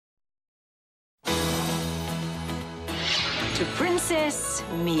to Princess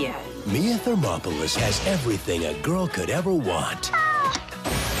Mia. Mia Thermopolis has everything a girl could ever want.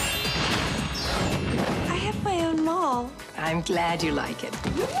 I have my own mall. I'm glad you like it.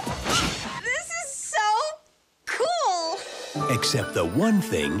 This is so cool! Except the one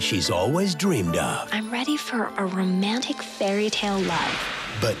thing she's always dreamed of. I'm ready for a romantic fairy tale love.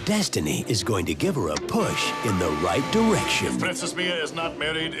 But destiny is going to give her a push in the right direction. Princess Mia is not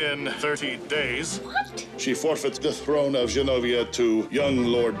married in 30 days. What? She forfeits the throne of Genovia to young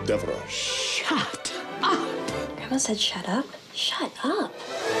Lord Devereux. Shut up. Grandma said shut up. Shut up.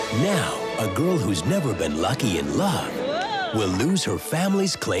 Now, a girl who's never been lucky in love will lose her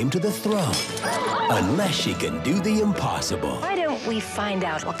family's claim to the throne unless she can do the impossible. Why don't we find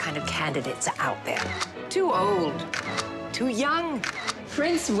out what kind of candidates are out there? Too old, too young.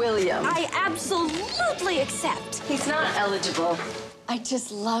 Prince William. I absolutely accept. He's not eligible. I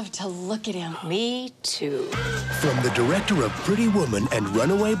just love to look at him. Me too. From the director of Pretty Woman and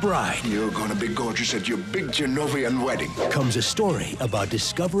Runaway Bride You're gonna be gorgeous at your big Genovian wedding. comes a story about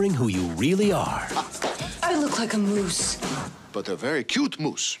discovering who you really are. I look like a moose. But a very cute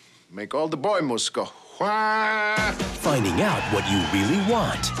moose. Make all the boy moose go, wah! Finding out what you really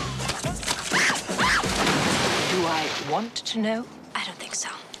want. Do I want to know? I don't think so.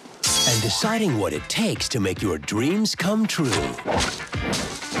 And deciding what it takes to make your dreams come true.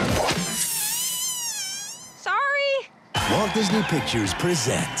 Sorry. Walt Disney Pictures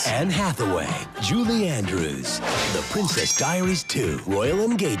presents Anne Hathaway, Julie Andrews, The Princess Diaries 2, Royal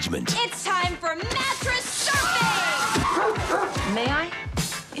Engagement. It's time for mattress surfing! May I?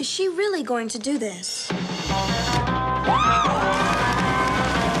 Is she really going to do this?